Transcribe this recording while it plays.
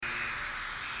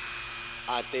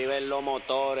Activen los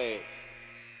motores,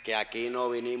 que aquí no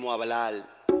vinimos a hablar.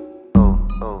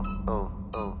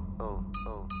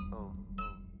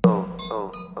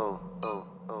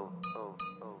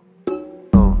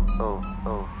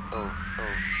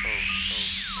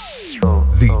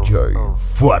 DJ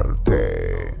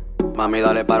Fuerte. Mami,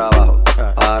 dale para abajo,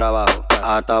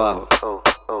 hasta abajo.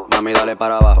 Mami, dale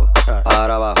para abajo,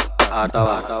 hasta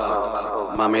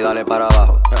abajo. Mami, dale para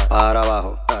abajo,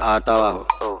 hasta abajo.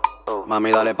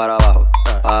 Mami, dale para abajo,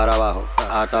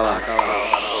 hasta abajo.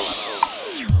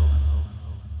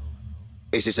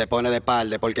 Y si se pone de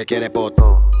espalda porque quiere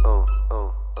poto.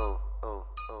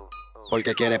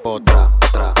 Porque quiere poto.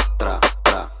 Tra, tra,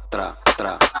 tra, tra,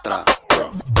 tra, tra.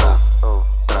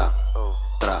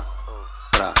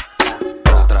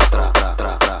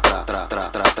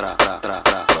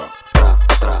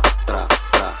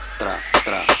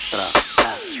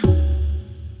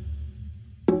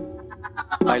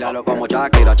 Bailalo como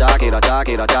Shakira, Shakira,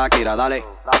 Shakira, Shakira, dale.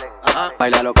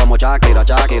 Bailalo como Shakira,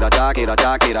 Shakira, Shakira,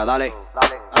 Shakira, dale.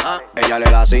 Ella le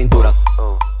da cintura.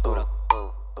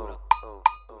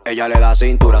 Ella le da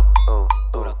cintura.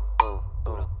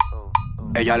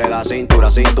 Ella le da cintura,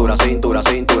 cintura, cintura,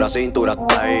 cintura, cintura,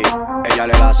 ahí. Ella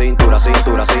le da cintura,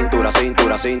 cintura, cintura,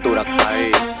 cintura, cintura,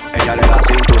 ahí. Ella le da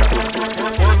cintura.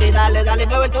 Dale, dale,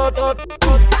 mueve el todo.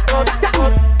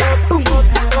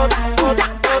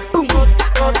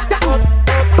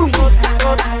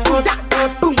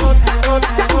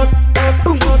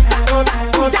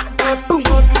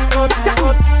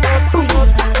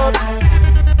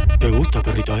 ¿Te gusta,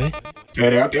 perrita, eh?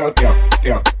 Quiere tía, tía,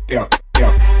 tía, tía,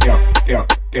 tía, tía, tía,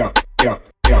 tía, tía, tía,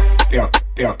 tía, tía,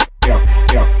 tía, tía,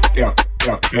 tía, tía.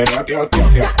 Quiere tía, tía,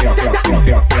 tía, tía, tía, tía,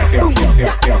 tía, tía, tía, tía, tía,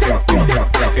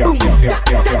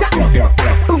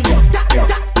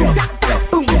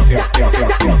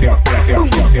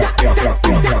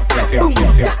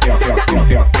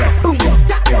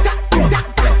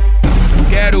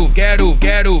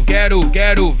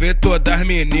 Quero ver todas as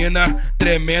meninas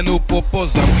tremendo o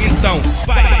popozão. Então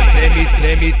vai, treme,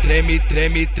 treme, treme,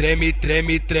 treme, treme,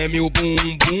 treme, treme o bum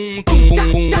bum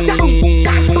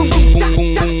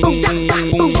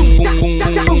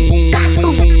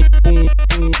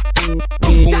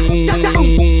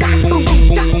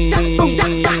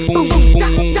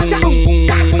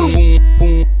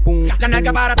La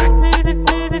nalga para atrás.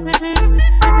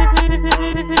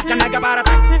 La nalga para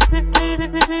atrás.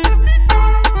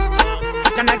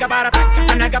 La nalga para atrás,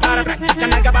 la nalga para atrás, la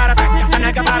nalga para atrás, la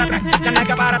nalga para atrás, la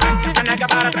nalga para atrás, la nalga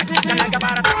para atrás, la nalga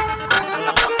para atrás.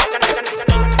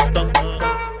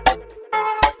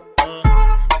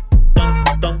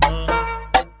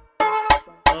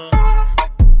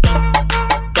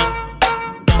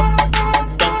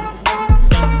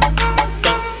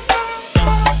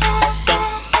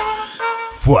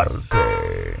 Fuerte.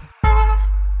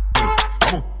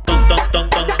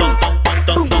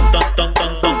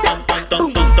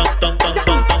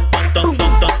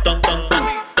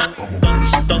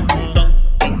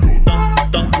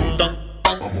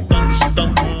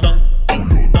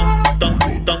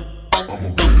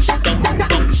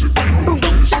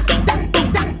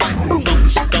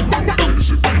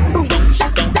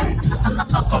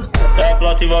 É a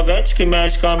flauta envolvente que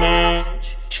mexe com a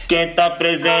mente. Quem tá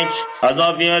presente, as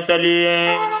novinhas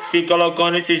salientes. Fica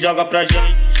loucona e se joga pra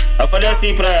gente. Eu falei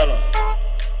assim pra ela.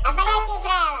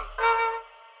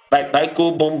 Vai com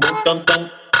o bumbum tam tam.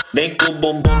 Vem com o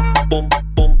bumbum bum bum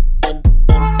bum bum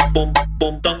bum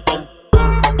bum tam tam.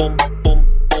 Bum bum bum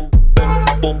bum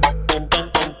bum tam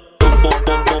tam. Bum bum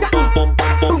bum bum bum bum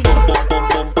bum bum tam tam.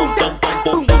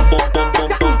 Bum bum bum bum bum bum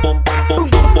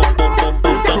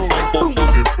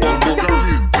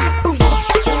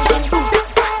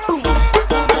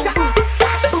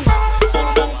tam tam.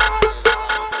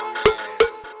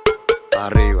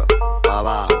 Arriba, pa'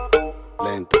 abajo,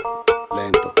 lento,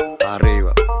 lento, pa'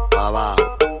 arriba, pa'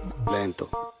 abajo, lento,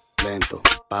 lento,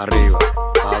 pa' arriba,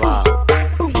 pa' abajo,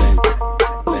 lento,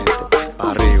 lento,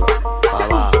 pa' arriba, pa'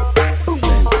 abajo,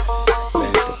 lento,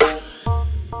 lento.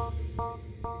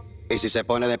 Y si se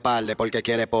pone de espalda porque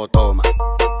quiere toma,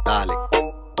 dale,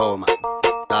 toma,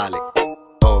 dale,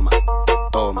 toma,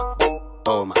 toma,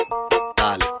 toma,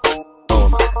 dale,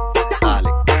 toma, dale,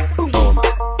 toma,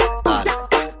 dale,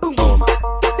 toma,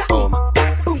 toma,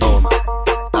 toma,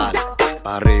 dale,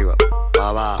 pa' arriba, pa'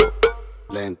 abajo,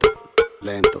 lento,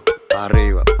 lento, pa'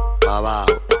 arriba, pa'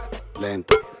 abajo,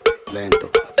 lento, lento,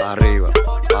 pa' arriba,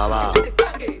 pa' abajo, lento,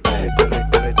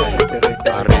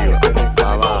 pa' arriba,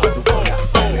 pa' abajo.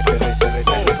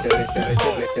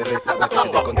 Se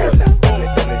te controla.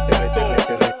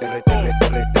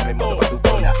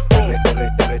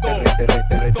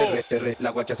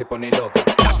 La guacha se pone loca.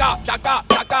 Chaca, chaca,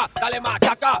 chaca, dale más,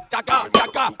 chaca, chaca,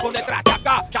 chaca, por detrás,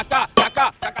 chaca, chaca,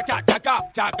 chaca, chaca, chaca,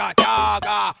 chaca, chaca,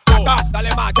 chaca, chaca,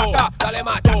 dale más, chaca, dale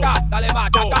más, chaca, dale más,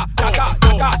 chaca, chaca,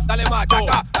 chaca, dale más,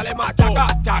 chaca, dale más, chaca,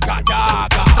 chaca,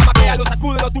 chaca. Zamaquéalo,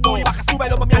 sacúdelo, tu booty, baja,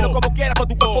 súbelo, mamialo como quieras, todo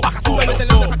tu cuerpo baja, sube,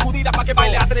 métele una sacudida pa' que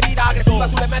baile atrevida, agresiva,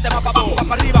 tú le metes más pa' abajo, más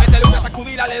pa' arriba, métele una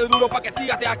sacudida, le doy duro pa' que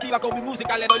siga, se activa con mi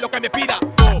música, le doy lo que me pida.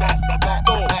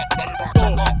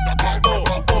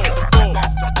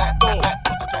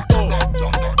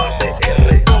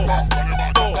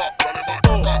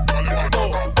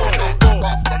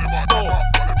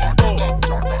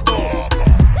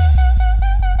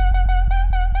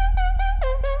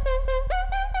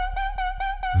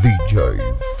 DJ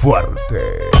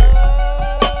Fuerte.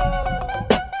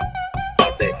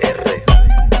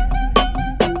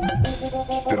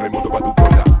 Terremoto pa' tu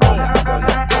cola.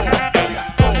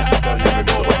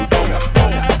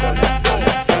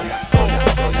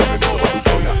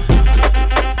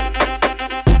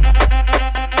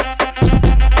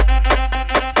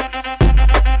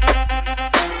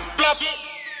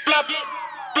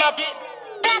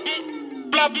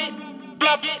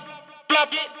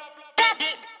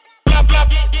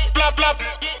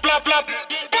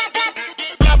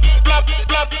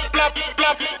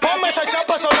 Ponme esa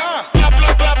chapa sonar.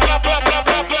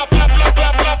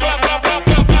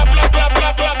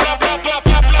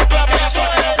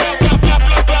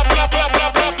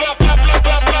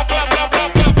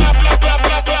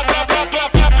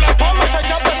 Ponme esa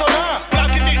chapa sonar.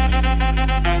 Plaquiti,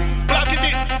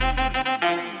 plaquiti,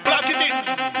 plaquiti,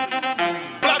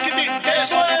 plaquiti, que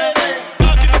suene.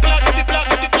 Plaquiti, plaquiti,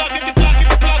 plaquiti, plaquiti,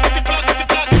 plaquiti,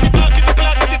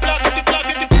 plaquiti, plaquiti,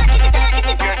 plaquiti,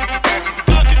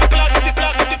 plaquiti, plaquiti,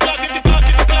 plaquiti,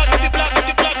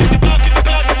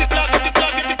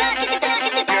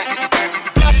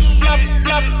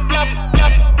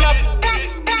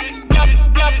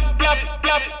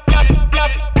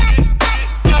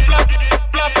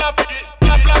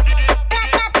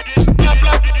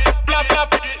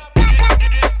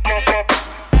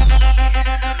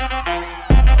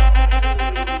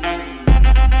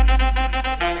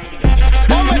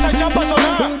 Ponme esa chapa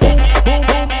sonar.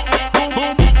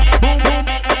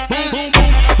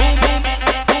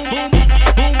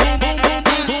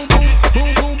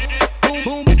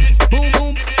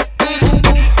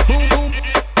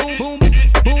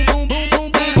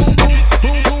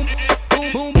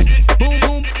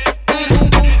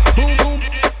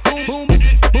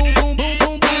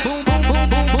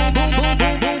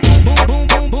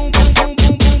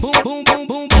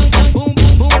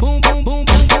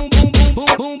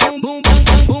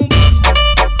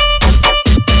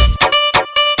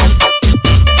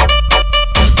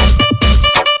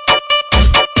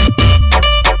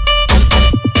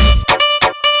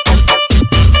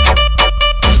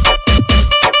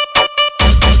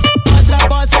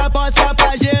 Mostra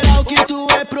pra geral que tu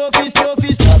é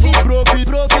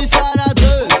profissa na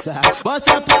dança.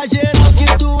 Mostra pra geral que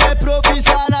tu é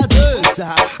profissa na dança.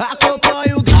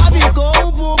 Acompanha o grave com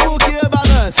o bumbum que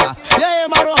balança. E aí,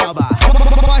 maromba?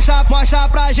 Mostra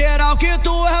pra geral que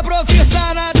tu é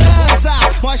profissa na dança.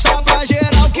 Mostra pra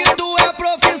geral que tu é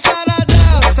profissa na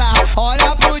dança.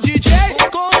 Olha pro DJ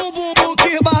com o bumbum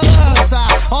que balança.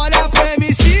 Olha pro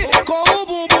MC com o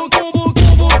bumbum que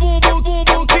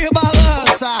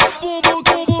balança. Bumbum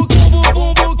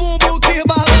que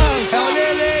balança. É o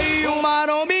Lele e o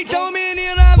maromba, então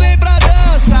menina vem pra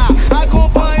dança.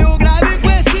 Acompanha o grave com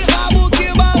esse rabo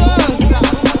que balança.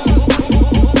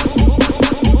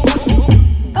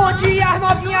 Onde as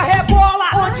novinha rebola,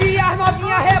 onde as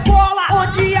novinha rebola,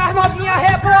 onde as novinha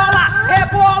rebola,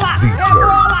 rebola,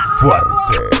 rebola.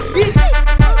 Fuerte.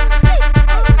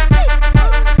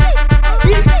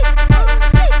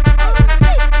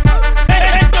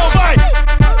 Então vai.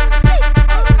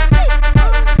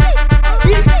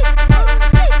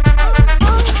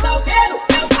 Salgueiro,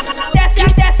 desce,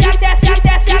 desce, desce, desce, desce, desce,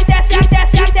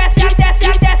 desce, desce,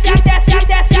 desce,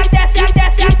 desce,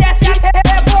 desce, desce,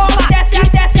 rebola. Desce,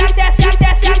 desce, desce, desce, desce,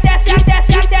 desce, desce,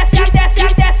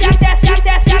 desce,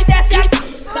 desce, desce.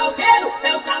 Salgueiro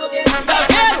é o caldeirão,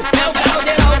 salgueiro é o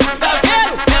caldeirão,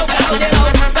 salgueiro é o caldeirão,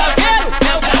 salgueiro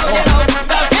é o caldeirão,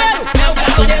 salgueiro é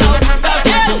o caldeirão,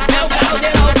 salgueiro é o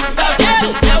caldeirão, salgueiro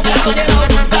é o caldeirão,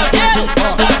 salgueiro, salgueiro,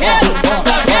 salgueiro,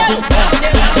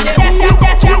 caldeirão.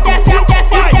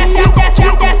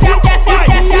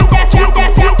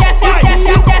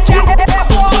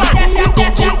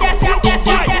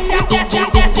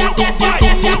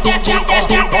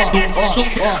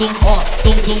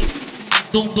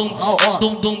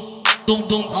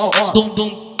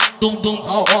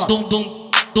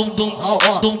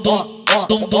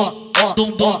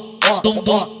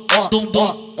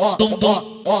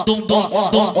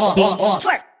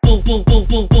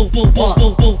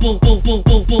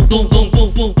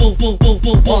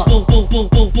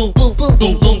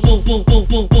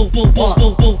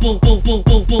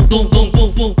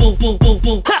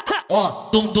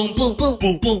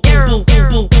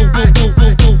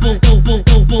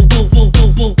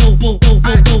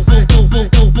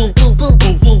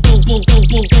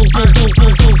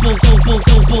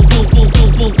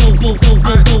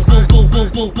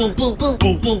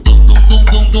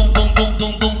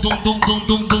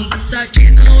 Isso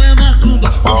aqui não é macumba,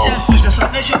 não se assusta, só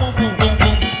mexe o bumbum.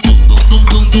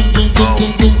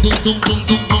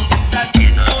 Isso aqui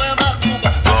não é macumba,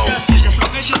 não se assusta, só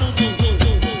mexe o bumbum.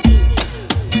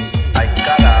 Ay,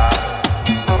 carajo.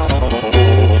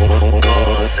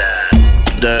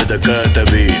 Desde que te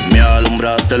vi, me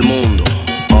alumbraste el mundo.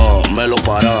 Oh, me lo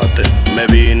paraste, me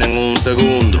vine en un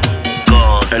segundo.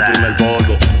 El primer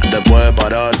polvo, después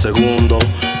para el segundo.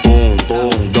 1,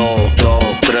 2,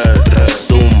 3, 3,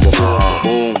 zumbo.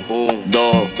 1,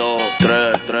 2,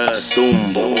 3,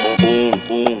 zumbo. 1,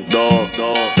 2,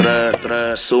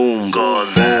 3, zumbo.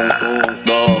 1,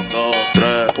 2,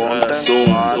 3,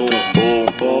 zumbo.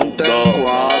 1, 2,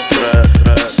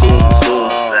 3, zumbo.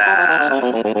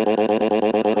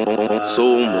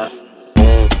 Zumbo.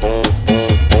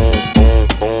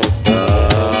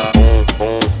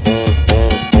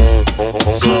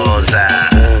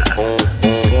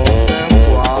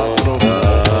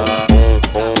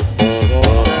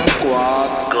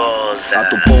 A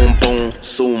tu pum pum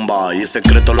zumba y el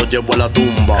secreto lo llevo a la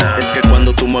tumba. Es que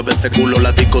cuando tú mueves ese culo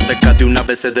la discoteca de una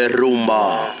vez se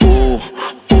derrumba.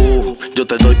 Yo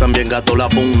te doy también gato la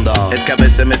funda. Es que a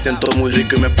veces me siento muy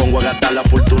rico y me pongo a gastar la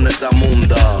fortuna esa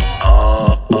munda.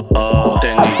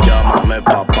 Ten y llámame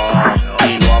papá.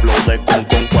 Y no hablo de con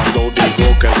cuando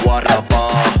digo que voy a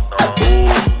rapar.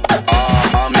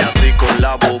 A mí así con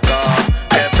la boca.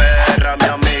 Que perra mi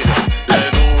amiga, le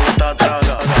gusta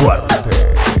tragar. Fuerte.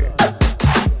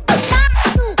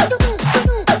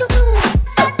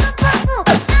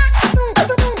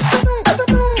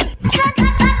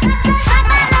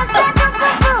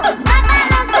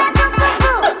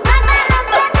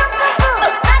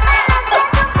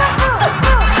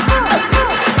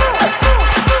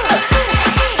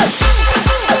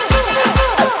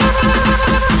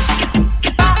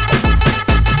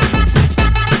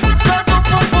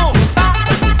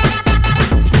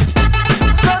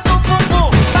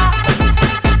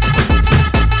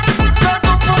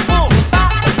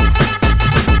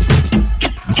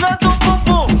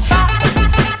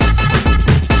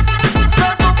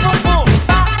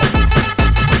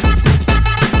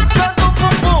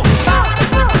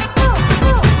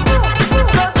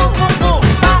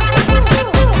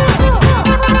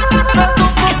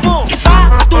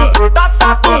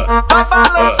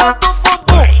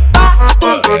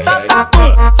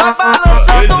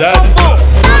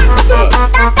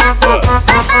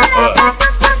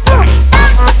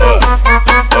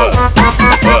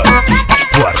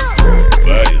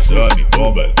 Vários homens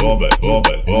bomba, bomba,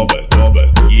 bomba, bomba, bomba.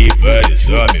 E vários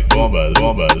homens bomba,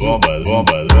 bomba, bomba,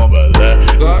 bomba, bomba lá.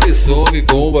 Vários homens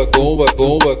bomba, bomba,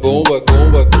 bomba, bomba,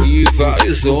 bomba aqui.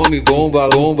 Vários homens bomba,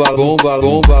 lomba, lomba,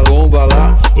 lomba, lomba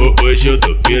lá. Hoje eu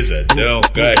tô pesadão,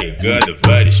 carregando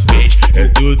vários pentes. É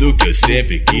tudo que eu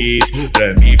sempre quis,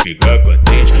 pra mim ficar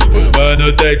contente. O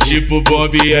mano tá tipo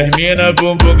bomba e as mina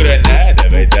bumbum granada.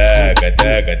 Vai taca,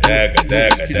 taca, taca,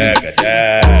 taca, taca,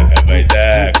 taca. Vai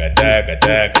taca, taca,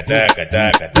 taca, taca,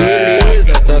 taca, taca.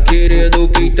 Beleza, tá querendo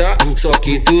pintar, só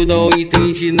que tu não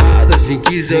entende nada. Se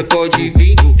quiser pode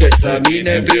vir, que essa mina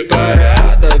é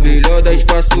preparada. Melhor dar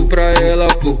espaço pra ela,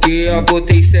 porque a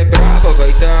potência é brava.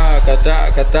 Vai taca,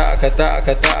 taca, taca,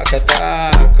 taca, taca,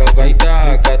 taca. Vai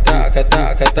taca, taca,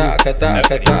 taca, taca,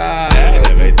 taca, taca.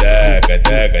 Vai taca,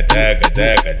 taca, taca,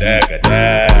 taca, taca,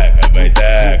 taca. Vai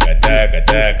taca, taca,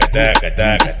 taca, taca,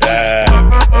 taca, taca.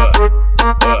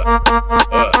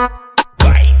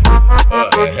 Vai.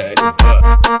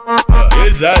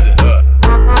 Pesado.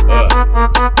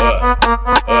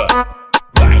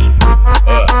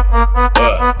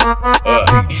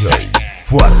 DJ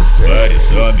Fuerte.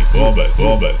 Vários homens bomba,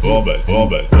 bomba, bomba,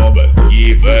 bomba, bomba.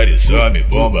 E vários homens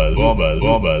bomba, bomba,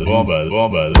 bomba, bomba,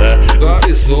 bomba lá.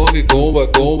 Vários homens bomba,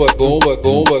 bomba, bomba,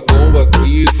 bomba, bomba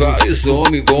aqui. Vários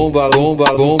homens bomba, lomba,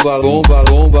 lomba, lomba,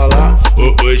 lomba lá.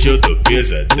 Hoje eu tô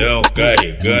pesadão,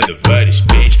 carregando vários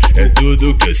pentes. é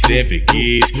tudo que eu sempre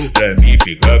quis, pra mim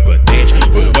ficar contente.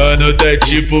 Os mano tá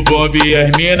tipo bomba e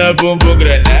as mina bumbum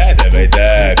granada. Vai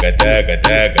taca, taca,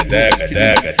 taca, taca,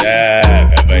 taca,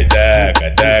 taca. Vai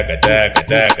taca, taca, taca,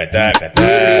 taca, taca, taca.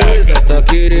 Beleza, tá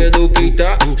querendo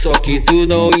pintar, só que tu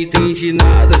não entende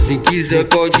nada. Se quiser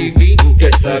pode vir, que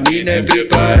essa mina é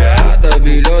preparada.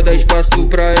 Melhor dar espaço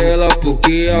pra ela,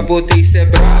 porque a potência é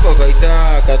brava. Vai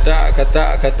taca, taca,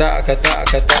 taca, taca,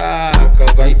 taca,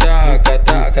 taca. Vai taca,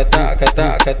 taca, taca,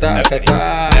 taca, taca,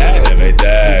 taca. Vai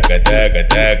taca, taca,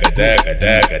 taca, taca,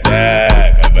 taca,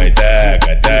 taca. Vai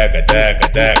taca, taca, taca,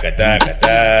 taca, taca,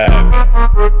 taca.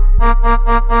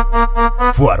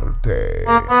 Fuerte.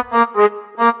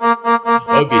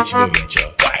 Ó o beat, meu 20.